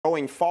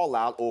growing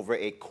fallout over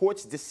a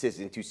court's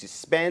decision to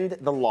suspend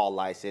the law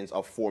license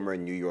of former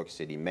New York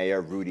City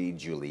Mayor Rudy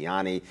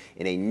Giuliani.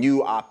 In a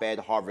new op-ed,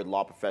 Harvard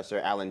law professor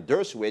Alan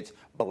Dershowitz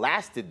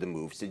blasted the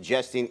move,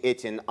 suggesting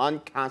it's an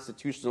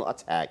unconstitutional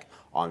attack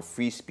on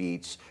free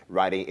speech,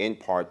 writing in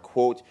part,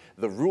 quote,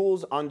 "The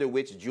rules under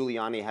which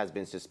Giuliani has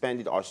been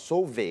suspended are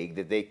so vague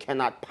that they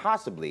cannot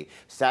possibly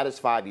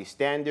satisfy the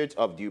standards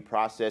of due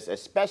process,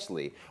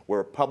 especially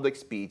where public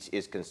speech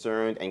is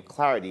concerned and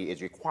clarity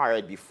is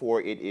required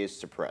before it is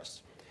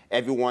suppressed.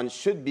 Everyone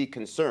should be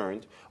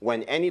concerned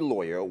when any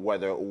lawyer,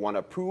 whether one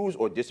approves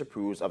or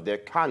disapproves of their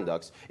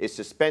conduct, is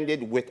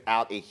suspended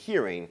without a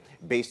hearing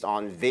based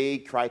on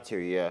vague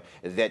criteria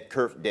that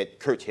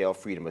curtail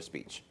freedom of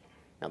speech."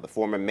 Now, the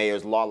former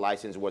mayor's law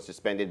license was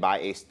suspended by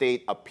a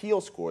state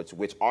appeals court,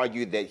 which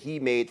argued that he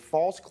made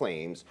false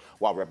claims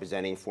while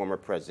representing former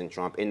President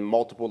Trump in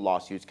multiple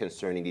lawsuits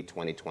concerning the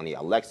 2020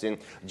 election.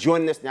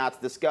 Joining us now to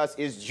discuss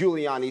is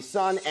Giuliani's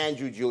son,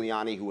 Andrew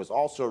Giuliani, who is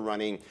also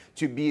running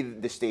to be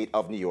the state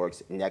of New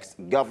York's next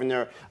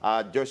governor.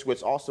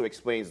 Dershowitz also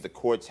explains the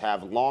courts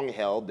have long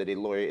held that a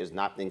lawyer is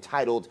not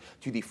entitled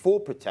to the full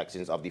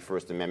protections of the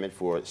First Amendment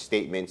for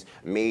statements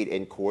made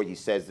in court. He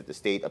says that the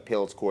state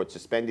appeals court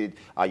suspended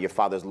your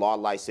father's law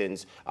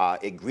license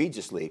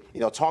egregiously. You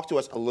know, talk to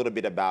us a little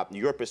bit about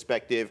your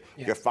perspective,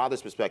 your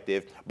father's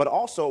perspective, but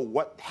also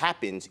what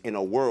happens in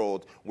a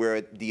world where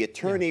the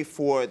attorney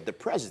for the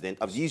president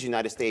of these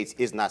United States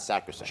is not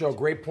sacrosanct. Sure,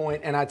 great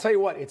point. And I tell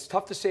you what, it's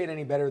tough to say it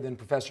any better than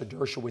Professor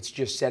Dershowitz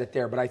just said it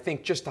there, but I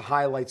think just to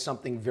highlight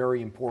something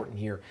very important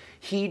here,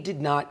 he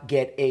did not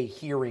get a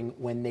hearing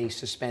when they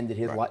suspended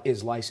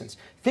his license.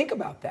 Think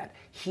about that.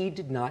 He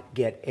did not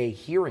get a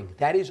hearing.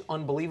 That is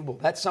unbelievable.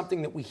 That's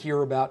something that we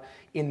hear about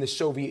in the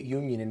Soviet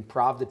Union, in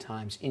Pravda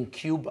times, in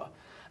Cuba.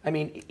 I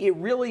mean, it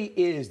really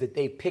is that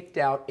they picked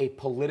out a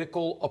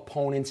political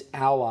opponent's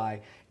ally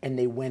and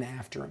they went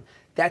after him.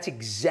 That's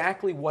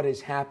exactly what has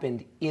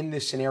happened in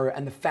this scenario.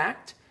 And the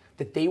fact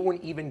that they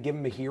wouldn't even give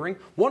him a hearing.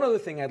 One other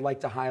thing I'd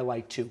like to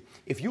highlight, too.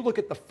 If you look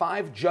at the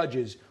 5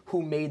 judges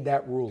who made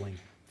that ruling,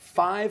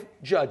 5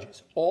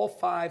 judges, all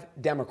 5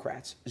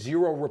 Democrats,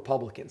 0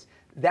 Republicans.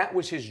 That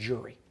was his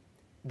jury.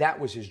 That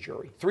was his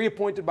jury. 3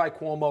 appointed by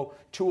Cuomo,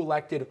 2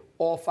 elected,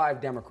 all 5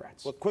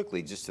 Democrats. Well,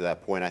 quickly, just to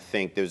that point, I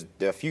think there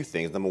are a few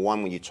things. Number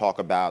one, when you talk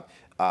about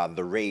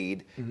the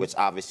raid, which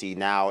obviously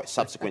now,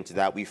 subsequent to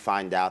that, we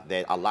find out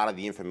that a lot of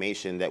the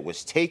information that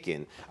was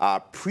taken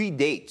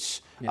predates,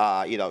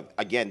 you know,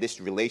 again,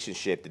 this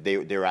relationship that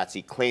they're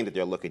actually claiming that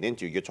they're looking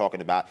into. You're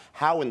talking about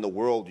how in the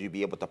world do you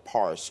be able to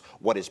parse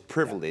what is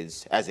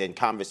privileged, as in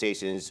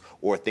conversations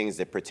or things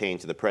that pertain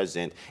to the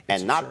president,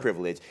 and not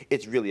privileged.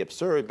 It's really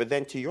absurd. But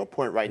then to your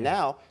point right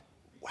now,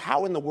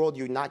 how in the world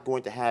you're not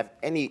going to have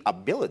any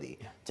ability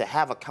to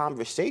have a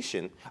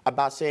conversation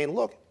about saying,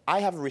 look, I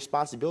have a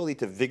responsibility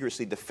to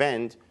vigorously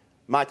defend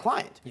my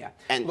client.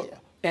 And look,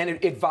 and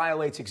it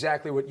violates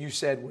exactly what you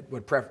said,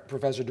 what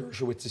Professor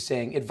Dershowitz is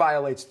saying. It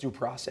violates due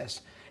process.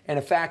 And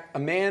in fact, a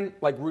man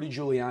like Rudy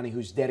Giuliani,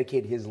 who's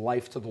dedicated his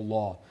life to the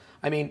law,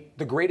 I mean,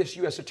 the greatest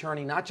U.S.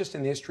 attorney, not just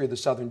in the history of the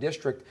Southern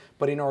District,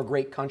 but in our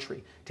great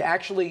country, to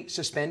actually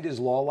suspend his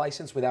law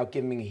license without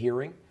giving a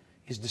hearing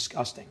is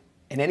disgusting.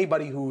 And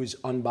anybody who is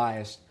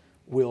unbiased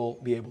will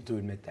be able to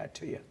admit that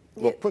to you.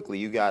 Well, quickly,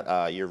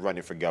 you're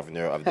running for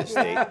governor of the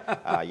state.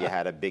 You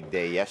had a big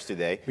day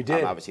yesterday. We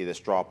did. Obviously, the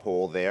straw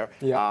poll there.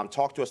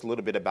 Talk to us a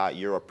little bit about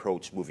your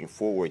approach moving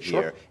forward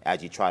here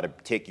as you try to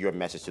take your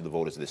message to the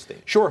voters of the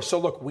state. Sure. So,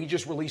 look, we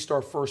just released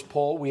our first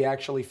poll. We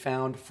actually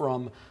found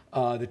from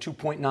the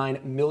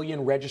 2.9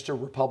 million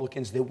registered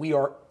Republicans that we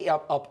are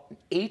up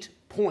 8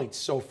 points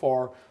so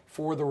far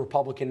for the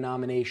Republican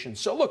nomination.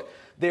 So, look,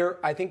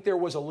 I think there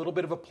was a little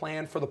bit of a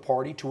plan for the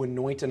party to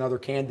anoint another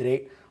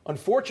candidate.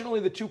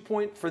 Unfortunately, the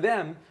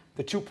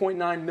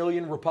 2.9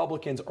 million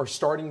Republicans are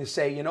starting to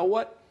say, you know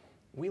what?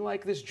 We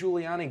like this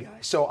Giuliani guy.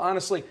 So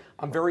honestly,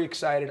 I'm very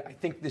excited. I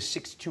think this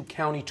 62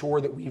 county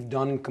tour that we've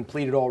done and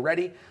completed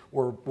already,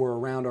 we're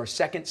around our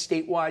 2nd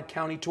statewide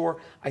county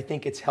tour. I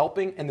think it's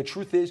helping. And the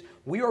truth is,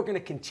 we are going to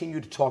continue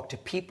to talk to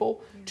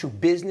people, to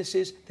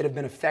businesses that have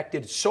been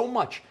affected so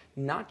much,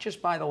 not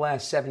just by the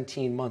last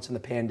 17 months in the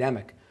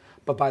pandemic,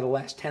 but by the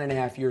last 10 and a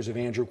half years of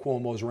Andrew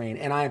Cuomo's reign.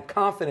 And I am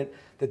confident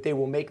that they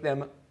will make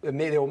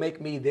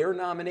me their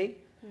nominee,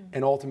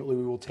 and ultimately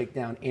we will take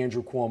down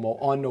Andrew Cuomo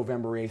on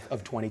November 8th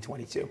of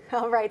 2022.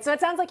 All right, so it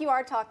sounds like you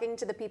are talking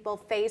to the people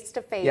face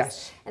to face.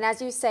 Yes. And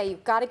as you say,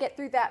 you've got to get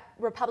through that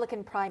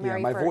Republican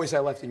primary my first. voice I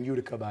left in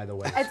Utica, by the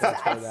way.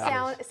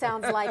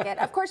 Sounds like it.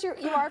 Of course, you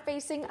are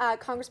facing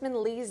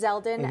Congressman Lee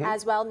Zeldin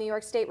as well. New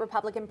York State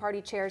Republican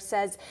Party chair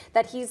says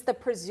that he's the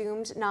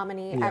presumed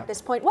nominee at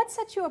this point. What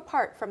sets you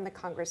apart from the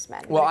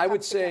congressman? Well, I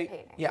would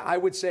say,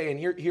 and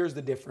here's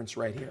the difference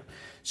right here.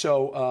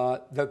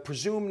 So the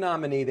presumed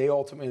nominee, they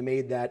ultimately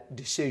made that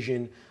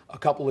decision, a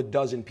couple of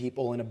dozen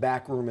people in a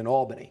back room in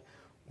Albany.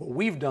 What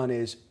we've done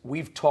is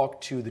we've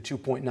talked to the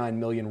 2.9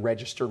 million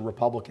registered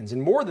Republicans,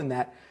 and more than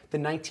that, the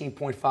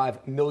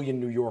 19.5 million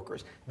New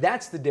Yorkers.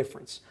 That's the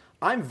difference.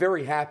 I'm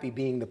very happy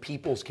being the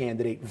people's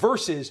candidate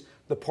versus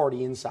the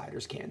party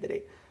insiders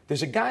candidate.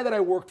 There's a guy that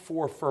I worked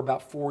for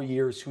about 4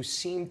 years who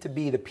seemed to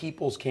be the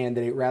people's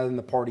candidate rather than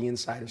the party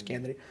insiders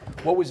candidate.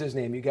 What was his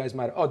name? You guys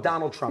might have, oh,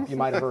 Donald Trump. You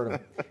might have heard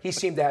of him. He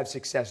seemed to have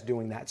success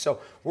doing that.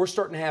 So we're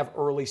starting to have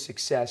early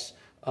success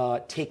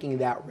taking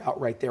that route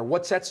right there.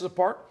 What sets us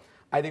apart?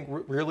 I think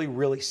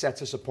really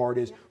sets us apart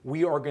is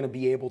we are going to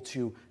be able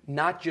to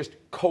not just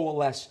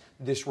coalesce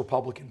this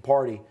Republican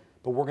Party,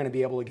 but we're going to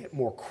be able to get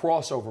more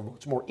crossover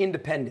votes, more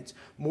independents,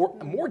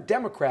 more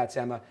Democrats,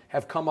 Emma,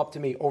 have come up to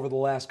me over the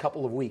last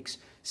couple of weeks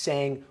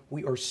saying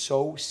we are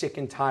so sick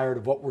and tired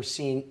of what we're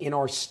seeing in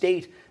our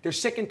state. They're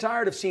sick and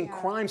tired of seeing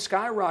crime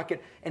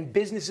skyrocket and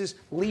businesses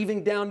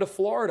leaving down to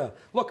Florida.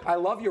 Look, I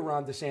love you,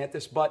 Ron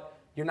DeSantis, but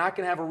you're not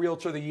going to have a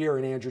Realtor of the Year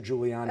in Andrew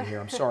Giuliani here,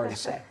 I'm sorry to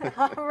say.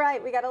 All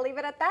right, we got to leave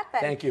it at that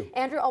then. Thank you.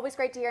 Andrew, always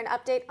great to hear an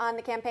update on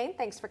the campaign.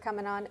 Thanks for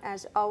coming on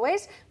as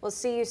always. We'll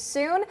see you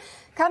soon.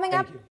 Coming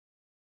up.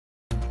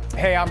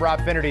 Hey, I'm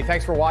Rob Finnerty.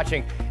 Thanks for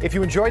watching. If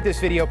you enjoyed this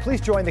video,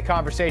 please join the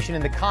conversation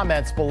in the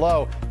comments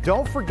below.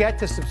 Don't forget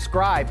to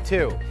subscribe,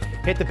 too.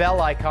 Hit the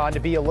bell icon to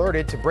be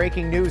alerted to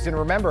breaking news. And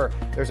remember,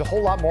 there's a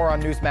whole lot more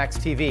on Newsmax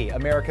TV,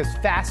 America's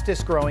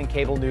fastest growing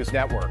cable news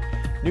network.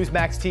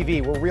 Newsmax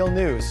TV, we're real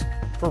news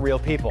for real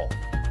people.